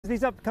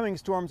these upcoming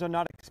storms are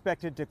not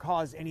expected to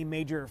cause any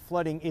major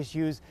flooding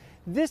issues.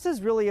 This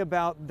is really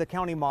about the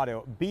county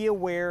motto: be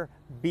aware,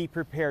 be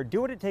prepared. Do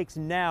what it takes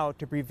now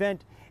to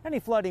prevent any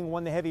flooding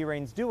when the heavy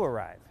rains do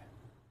arrive.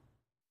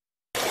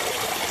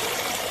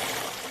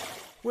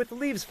 With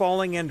leaves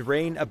falling and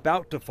rain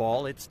about to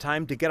fall, it's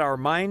time to get our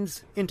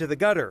minds into the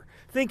gutter,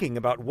 thinking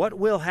about what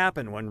will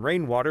happen when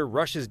rainwater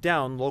rushes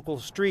down local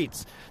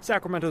streets.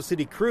 Sacramento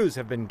City crews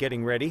have been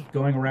getting ready.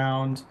 Going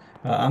around,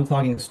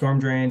 unclogging storm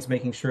drains,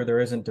 making sure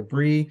there isn't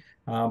debris,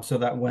 so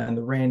that when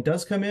the rain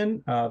does come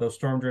in, those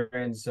storm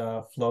drains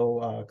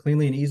flow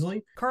cleanly and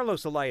easily.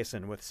 Carlos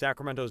Eliason with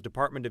Sacramento's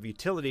Department of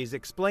Utilities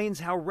explains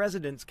how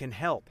residents can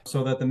help.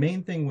 So that the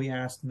main thing we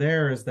ask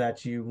there is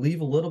that you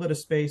leave a little bit of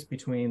space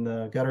between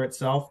the gutter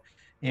itself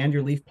and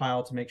your leaf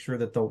pile to make sure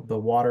that the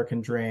water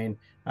can drain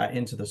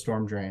into the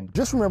storm drain.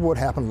 Just remember what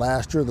happened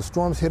last year. The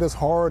storms hit us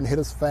hard and hit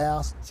us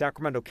fast.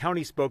 Sacramento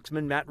County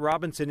spokesman Matt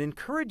Robinson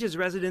encourages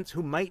residents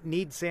who might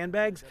need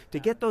sandbags to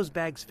get those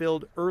bags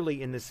filled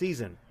early in the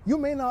season. You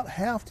may not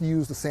have to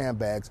use the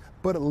sandbags,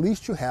 but at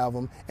least you have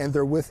them and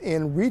they're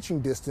within reaching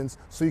distance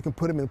so you can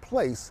put them in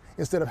place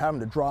instead of having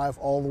to drive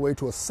all the way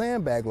to a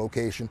sandbag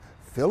location,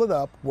 fill it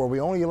up where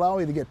we only allow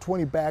you to get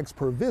 20 bags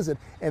per visit,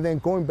 and then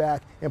going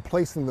back and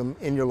placing them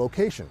in your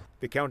location.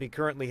 The county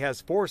currently has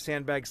 4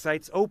 sandbag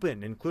sites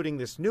open, including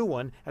this new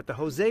one at the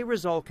Jose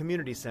Rizal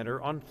Community Center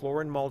on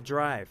Florin Mall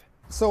Drive.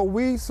 So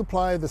we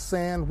supply the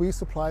sand, we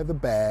supply the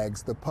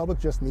bags. The public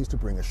just needs to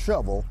bring a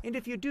shovel. And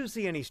if you do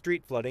see any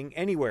street flooding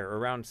anywhere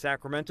around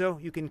Sacramento,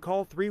 you can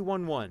call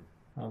 311.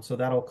 So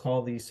that'll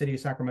call the City of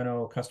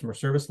Sacramento customer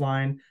service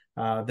line.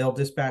 They'll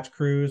dispatch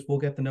crews. We'll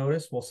get the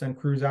notice. We'll send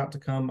crews out to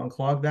come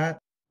unclog that.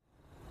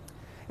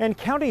 And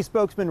county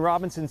spokesman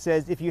Robinson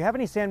says if you have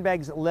any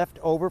sandbags left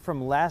over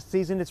from last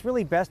season, it's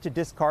really best to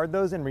discard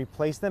those and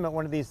replace them at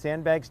one of these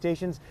sandbag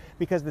stations,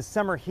 because the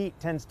summer heat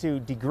tends to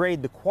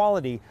degrade the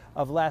quality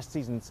of last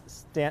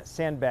season's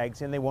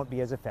sandbags and they won't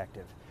be as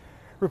effective.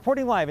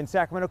 Reporting live in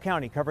Sacramento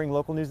County, covering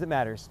local news that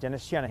matters,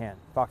 Dennis Shanahan,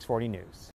 Fox 40 News.